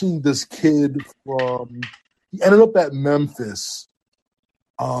this kid he ended up at Memphis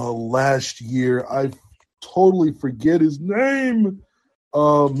last year. I totally forget his name.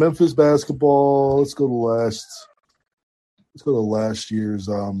 Memphis basketball. Let's go to last year's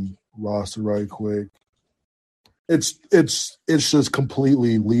roster right quick. It's just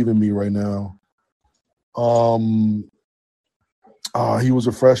completely leaving me right now. He was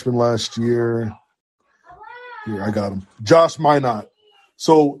a freshman last year. Here, I got him. Josh Minot.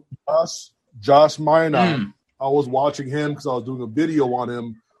 So Josh Minot, I was watching him because I was doing a video on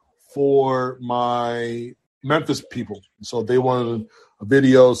him for my Memphis people. So they wanted a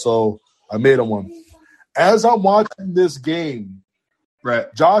video, so I made him one. As I'm watching this game,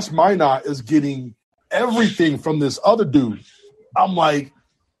 right, Josh Minot is getting everything from this other dude. I'm like,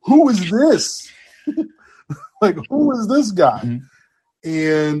 who is this? Like, who is this guy? Mm-hmm.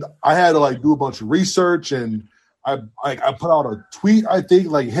 And I had to do a bunch of research, and I put out a tweet, I think,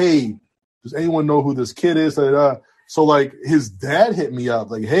 like, hey, does anyone know who this kid is? So his dad hit me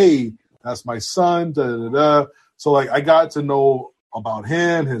up, like, hey, that's my son. So I got to know about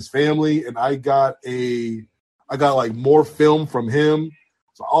him, his family, and I got more film from him.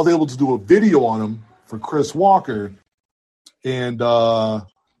 So I was able to do a video on him for Chris Walker, and he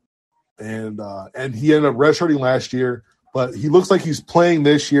ended up redshirting last year. but he looks like he's playing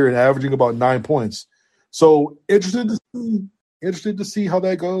this year and averaging about 9 points. So interested to see how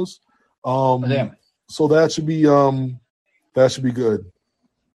that goes. So that should be good. That should be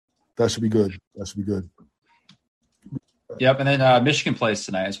good. Yep, and then Michigan plays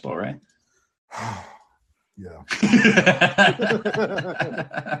tonight as well, right? Yeah.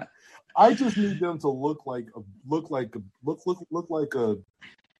 I just need them to look like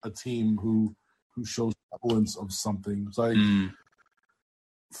a team who shows semblance of something. It's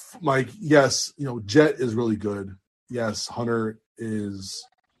like yes, Jet is really good. Yes, Hunter is.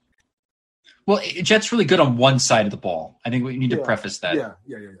 Well, Jet's really good on one side of the ball. I think we need to preface that. Yeah.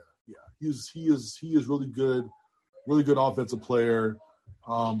 He is really good offensive player.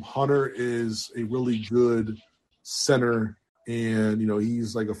 Hunter is a really good center, and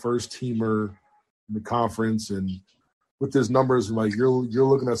he's like a first teamer in the conference. And with his numbers, like you're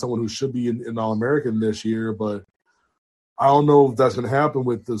looking at someone who should be an All-American this year, but I don't know if that's going to happen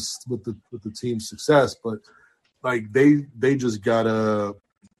with the team's success. But like they just gotta.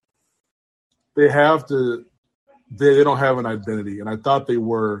 They have to. They don't have an identity, and I thought they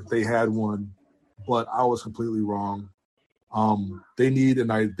had one, but I was completely wrong. They need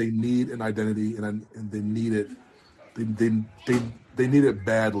an identity, and they need it. They need it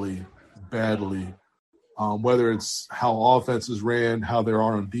badly. Whether it's how offenses ran, how they are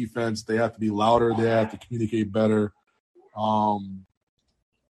on defense, they have to be louder. They have to communicate better.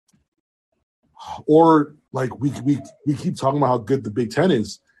 Or like we keep talking about how good the Big Ten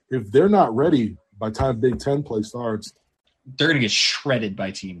is. If they're not ready by the time Big Ten play starts, they're going to get shredded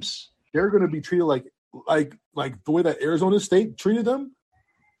by teams. They're going to be treated like the way that Arizona State treated them.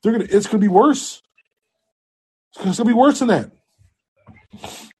 It's going to be worse. It's going to be worse than that.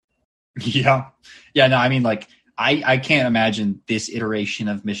 Yeah. No, I mean, like I can't imagine this iteration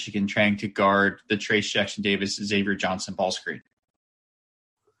of Michigan trying to guard the Trace Jackson Davis, Xavier Johnson ball screen.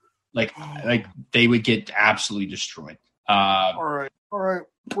 Like they would get absolutely destroyed. All right.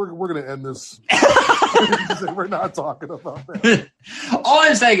 We're gonna end this. We're not talking about that. All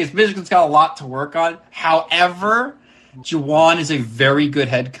I'm saying is Michigan's got a lot to work on. However, Juwan is a very good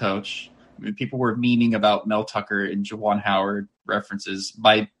head coach. I mean, people were memeing about Mel Tucker and Juwan Howard references.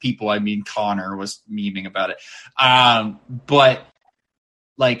 By people, I mean Connor was memeing about it. But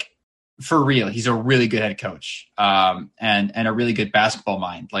like for real, he's a really good head coach. And a really good basketball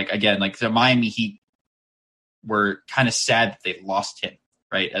mind. Like again, like the Miami Heat were kind of sad that they lost him,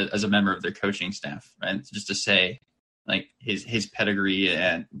 right, as a member of their coaching staff, and just to say, like his pedigree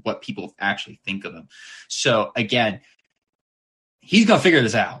and what people actually think of him. So again, he's gonna figure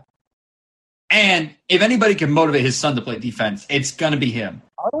this out. And if anybody can motivate his son to play defense, it's gonna be him.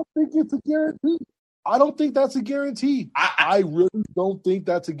 I don't think it's a guarantee. I don't think that's a guarantee. I really don't think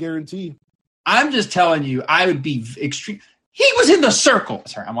that's a guarantee. I'm just telling you, I would be extreme. He was in the circle.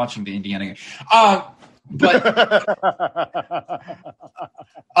 Sorry, I'm watching the Indiana game. But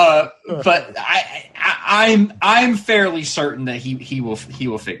I'm fairly certain that he will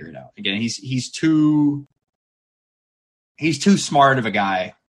figure it out. Again, he's too smart of a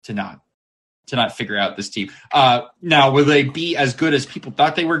guy to not figure out this team. Now, will they be as good as people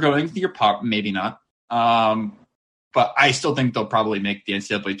thought they were going to your pop? Maybe not. But I still think they'll probably make the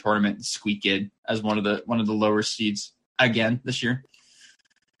NCAA tournament and squeak in as one of the lower seeds again this year.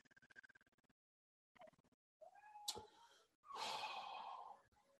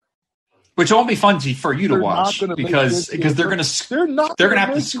 Which won't be fun for you to watch because they're going to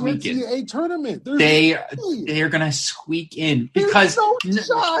have to squeak in a tournament. They're going to squeak in because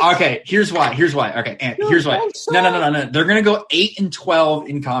okay, here's why. Okay, and here's why. No. They're going to go 8-12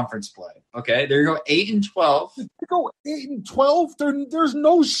 in conference play. Okay, they're going to go 8-12. They go 8-12. There's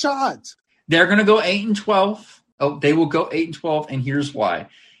no shot. They're going to go 8-12. Oh, they will go 8-12, and here's why.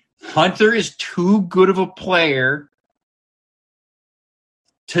 Hunter is too good of a player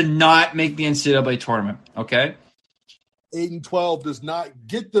to not make the NCAA tournament, okay? 8-12 does not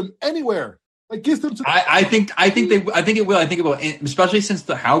get them anywhere. It gets them to. I think it will. I think it will, and especially since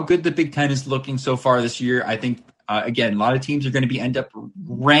how good the Big Ten is looking so far this year. I think again, a lot of teams are going to end up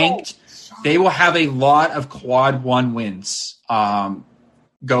ranked. They will have a lot of quad one wins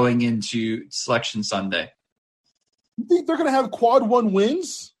going into Selection Sunday. You think they're going to have quad one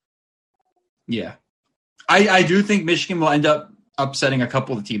wins? Yeah, I do think Michigan will end up upsetting a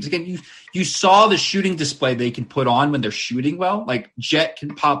couple of the teams. Again, you saw the shooting display they can put on when they're shooting well. Like Jet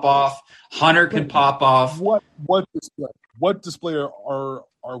can pop off, Hunter can pop off. What display? What display are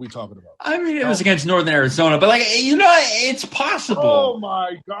we talking about? I mean, it was against Northern Arizona, but it's possible. Oh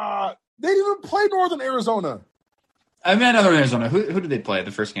my God. They didn't even play Northern Arizona. I mean, another Arizona. Who did they play the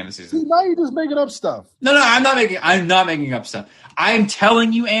first game of the See, season? now you're just making up stuff. No, I'm not making up stuff. I'm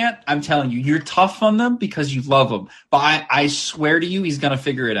telling you, Ant. I'm telling you, you're tough on them because you love them. But I swear to you, he's gonna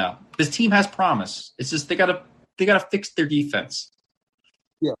figure it out. This team has promise. It's just they gotta fix their defense.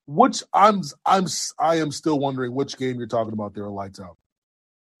 Yeah, which I am still wondering which game you're talking about there. Lights out.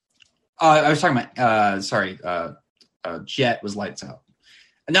 I was talking about Jet was lights out.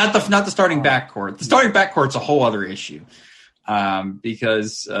 Not the starting backcourt. The starting backcourt's a whole other issue.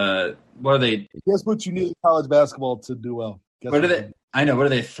 Because what are they? Guess what you need in college basketball to do well? What are they? I know. What are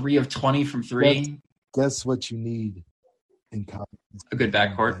they? 3 of 20 from 3. Guess what you need in college? A good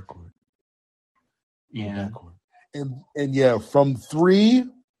backcourt. Yeah. And yeah, from 3.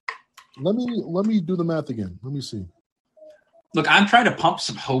 Let me do the math again. Let me see. Look, I'm trying to pump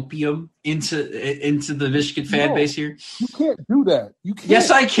some hopium into the Michigan fan base here. You can't do that. You can't.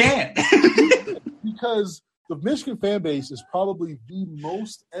 Yes, I can. Because the Michigan fan base is probably the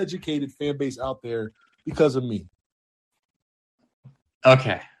most educated fan base out there because of me.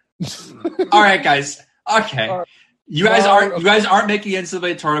 Okay. All right, guys. Okay. Right. You guys aren't making the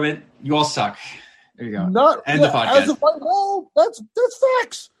NCAA tournament. You all suck. There you go. End the podcast. As of right now, that's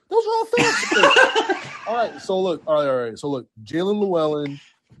facts. Those are all facts. All right. So look. So look. Jalen Llewellyn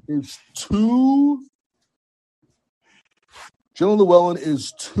is 2. Jalen Llewellyn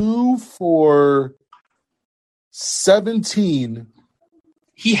is 2 for 17.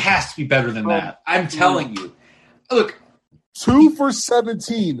 He has to be better than that. I'm telling you. Look. 2 for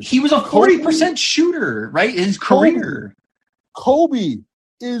 17. He was a 40% shooter, right? In his career. Kobe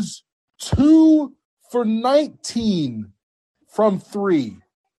is 2 for 19 from 3.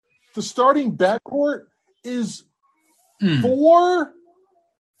 The starting backcourt is 4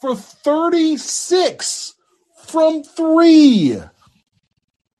 for 36 from 3.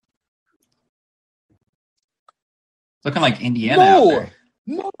 Looking like Indiana out there.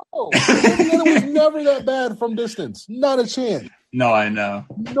 No. Indiana was never that bad from distance. Not a chance. No, I know.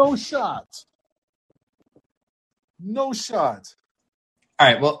 No shot. All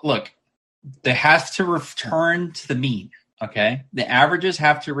right, well, look. They have to return to the mean, okay? The averages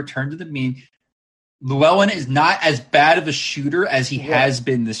have to return to the mean. Llewellyn is not as bad of a shooter as he has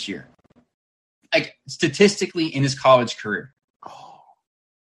been this year. Like, statistically in his college career.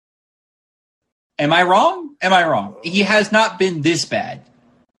 Am I wrong? He has not been this bad.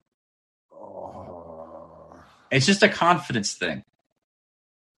 It's just a confidence thing.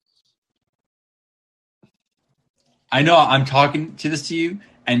 I know I'm talking to you,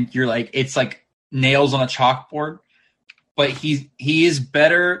 and you're like, it's like nails on a chalkboard, but he is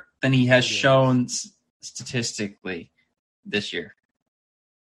better than he has shown statistically this year.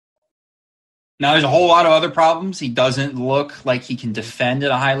 Now, there's a whole lot of other problems. He doesn't look like he can defend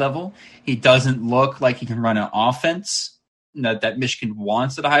at a high level. He doesn't look like he can run an offense that Michigan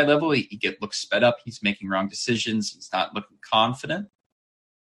wants at a high level. He looks sped up. He's making wrong decisions. He's not looking confident.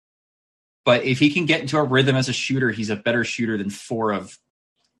 But if he can get into a rhythm as a shooter, he's a better shooter than 4 of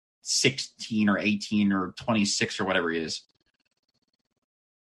 16 or 18 or 26 or whatever he is.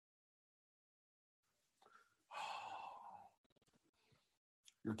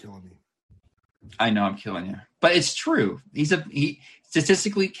 You're killing me. I know I'm killing you, but it's true. He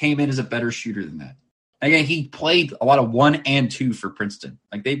statistically came in as a better shooter than that. Again, he played a lot of 1 and 2 for Princeton.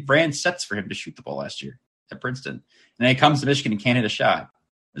 Like, they ran sets for him to shoot the ball last year at Princeton, and then he comes to Michigan and can't hit a shot.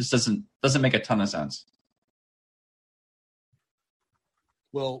 This doesn't make a ton of sense.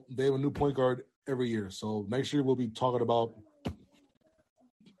 Well, they have a new point guard every year, so next year we'll be talking about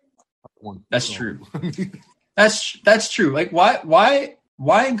one. That's true. That's true. Like, why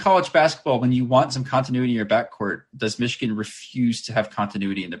in college basketball, when you want some continuity in your backcourt, does Michigan refuse to have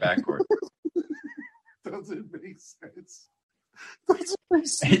continuity in their backcourt? Doesn't make sense.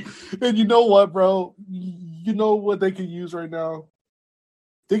 And you know what, bro? You know what they can use right now?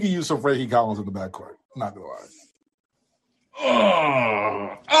 They can use some Frankie Collins in the backcourt. Not gonna lie.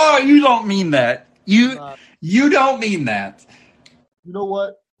 Oh, you don't mean that. You don't mean that. You know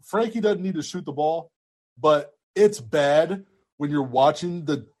what? Frankie doesn't need to shoot the ball, but it's bad when you're watching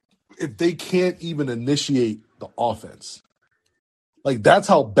if they can't even initiate the offense. Like, that's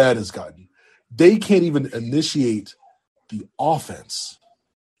how bad it's gotten. They can't even initiate the offense.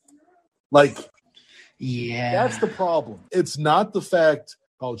 Like, yeah, that's the problem. It's not the fact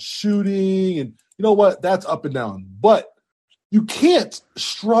about shooting, and you know what? That's up and down. But you can't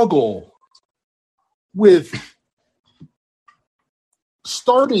struggle with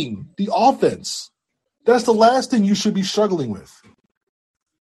starting the offense. That's the last thing you should be struggling with.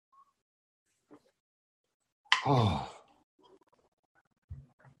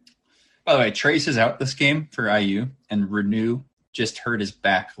 By By the way, Trace is out this game for IU, and Renew just hurt his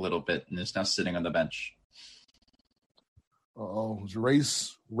back a little bit and is now sitting on the bench. It's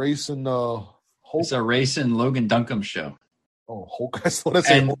Race and Hulk. It's a Race and Logan Duncombe show. Oh, Hulk! I thought I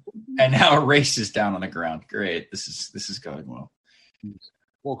said Hulk. And now Race is down on the ground. Great, this is going well.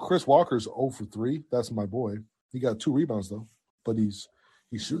 Well, Chris Walker's 0 for 3. That's my boy. He got 2 rebounds though, but he's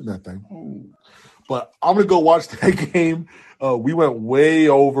shooting that thing. But I'm gonna go watch that game. We went way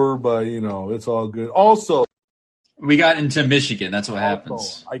over, but it's all good. Also, we got into Michigan. That's what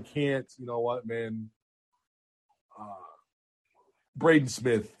happens. I can't. You know what, man? Braden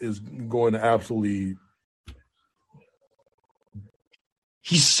Smith is going to absolutely.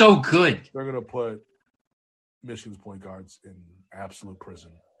 He's so good. They're going to put Michigan's point guards in absolute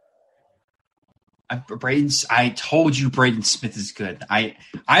prison. I told you Braden Smith is good.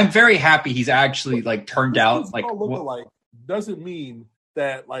 I'm very happy he's actually turned out like what doesn't mean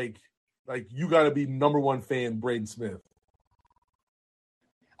that like you got to be number one fan Braden Smith.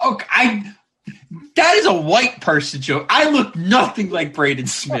 Oh, that is a white person joke. I look nothing like Braden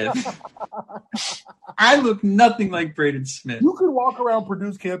Smith. I look nothing like Braden Smith. You could walk around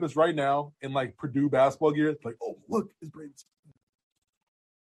Purdue's campus right now in Purdue basketball gear, oh look, it's Braden Smith.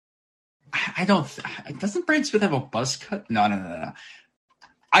 I don't. Doesn't Braden Smith have a buzz cut? No.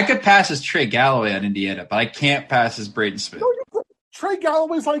 I could pass as Trey Galloway on Indiana, but I can't pass as Braden Smith. No, Trey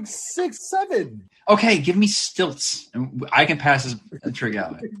Galloway's 6'7". Okay, give me stilts, and I can pass as Trey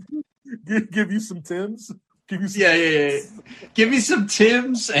Galloway. Give you some Tims. Yeah. Give me some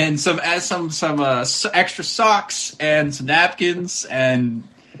Tims and some extra socks and some napkins, and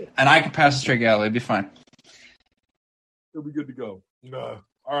I can pass as Trey Galloway. It'll be fine. It'll be good to go.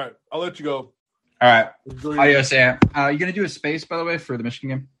 All right, I'll let you go. All right. Adios, Sam. You gonna do a space, by the way, for the Michigan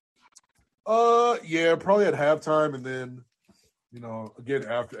game? Yeah, probably at halftime, and then again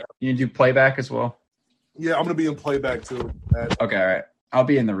after. You gonna do playback as well? Yeah, I'm gonna be in playback too. Okay, all right. I'll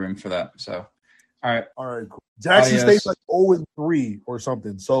be in the room for that. So, all right, cool. Jackson State's 0-3 or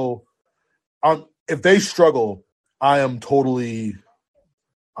something. So, if they struggle, I am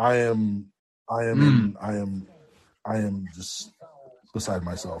just beside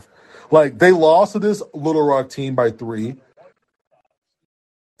myself. They lost to this Little Rock team by 3.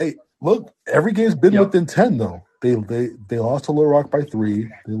 Hey, look, every game's been within 10 though. They lost to Little Rock by 3.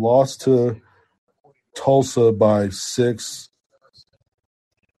 They lost to Tulsa by 6.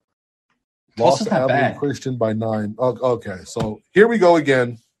 Lost to Abilene Christian by 9. Okay, so here we go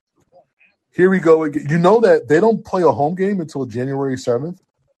again. You know that they don't play a home game until January 7th?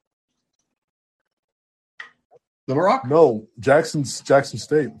 Little Rock? No, Jackson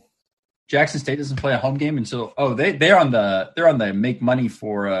State. Jackson State doesn't play a home game until they're on the make money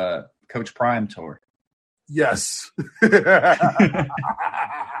for Coach Prime tour. Yes.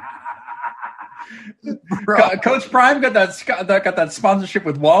 Coach Prime got that sponsorship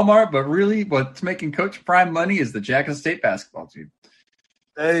with Walmart, but really what's making Coach Prime money is the Jackson State basketball team.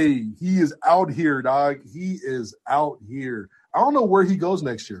 Hey, he is out here, dog. He is out here. I don't know where he goes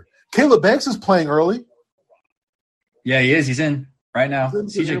next year. Caleb Banks is playing early. Yeah, he is. He's in right now.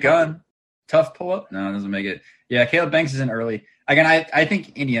 CJ Gunn. Tough pull-up. No, it doesn't make it. Yeah, Caleb Banks is in early. Again, I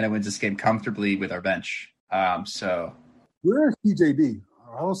think Indiana wins this game comfortably with our bench. So where's CJD?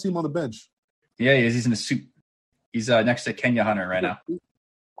 I don't see him on the bench. Yeah, he is. He's in a suit. He's next to Kenya Hunter right now.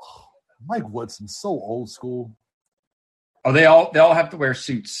 Mike Woodson's so old school. Oh, they all have to wear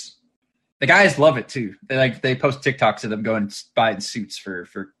suits. The guys love it too. They post TikToks of them going buying suits for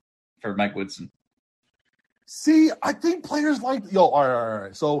Mike Woodson. See, I think players all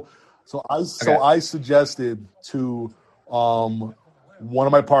right. So I suggested to one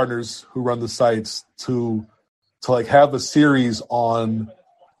of my partners who run the sites to have a series on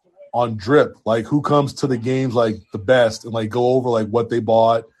drip, who comes to the games the best, and go over what they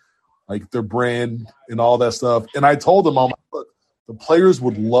bought, their brand and all that stuff. And I told them, look, the players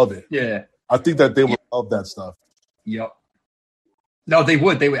would love it. Yeah, I think that they would love that stuff. Yep. No, they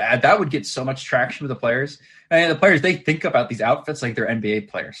would. They would. That would get so much traction with the players. And the players, they think about these outfits like they're NBA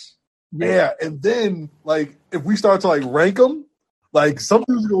players. Yeah, and then if we start to rank them, some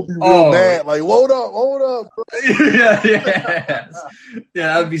dudes are gonna be real mad. Load up. yeah,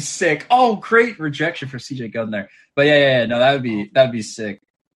 that would be sick. Oh, great rejection for CJ Gunn there. But no, that would be sick.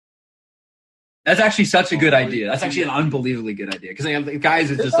 That's actually such a good idea. That's actually an unbelievably good idea because the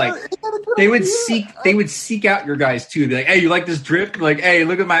guys are just they would seek out your guys too. Be like, hey, you like this drip? Hey,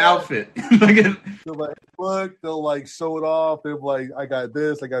 look at my outfit. They'll show it off. They're like, I got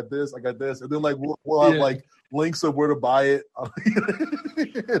this, and then we'll have links of where to buy it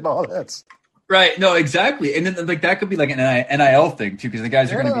and all that. Right. No, exactly. And then like that could be like an NIL thing too, because the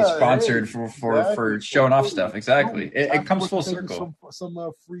guys are going to be sponsored for showing off stuff. Exactly. It comes full circle. Some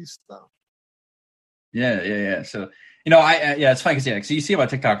free stuff. Yeah. So, it's funny because so you see about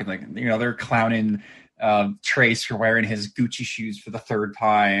TikTok and like, they're clowning Trace for wearing his Gucci shoes for the third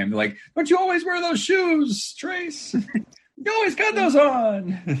time. Like, don't you always wear those shoes, Trace? You always got those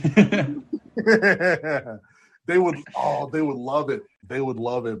on. They would love it. They would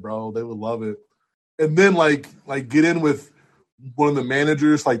love it, bro. They would love it. And then like get in with one of the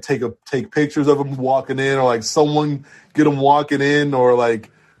managers, like take pictures of them walking in, or like someone get them walking in, or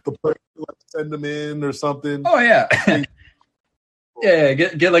like the player send them in or something. Oh yeah. Yeah,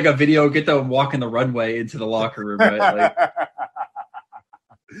 get like a video, get them walking the runway into the locker room, right? Like,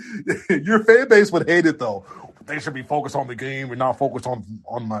 your fan base would hate it though. They should be focused on the game and not focused on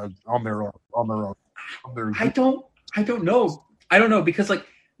their own. I don't know because like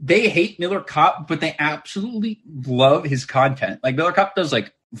they hate Miller Kopp, but they absolutely love his content. Like Miller Kopp does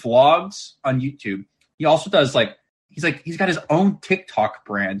like vlogs on YouTube. He also does he's got his own TikTok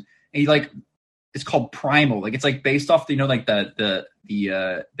brand, and it's called Primal. Like it's like based off the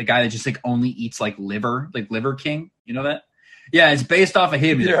the guy that just like only eats like Liver King. You know that? Yeah, it's based off of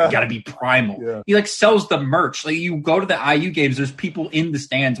him. He's like, you gotta be primal. Yeah. He like sells the merch. Like you go to the IU games, there's people in the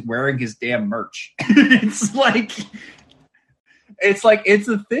stands wearing his damn merch. It's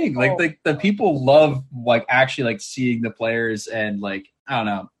a thing. Like the people love like actually like seeing the players, and like I don't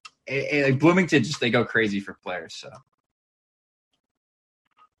know. Like Bloomington they go crazy for players. So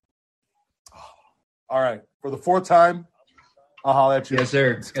all right, for the fourth time, I'll holler at you. Yes,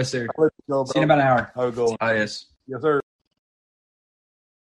 sir. Yes, sir. I'll let you go, bro. See you in about an hour. I'll go. Yes. Yes, sir.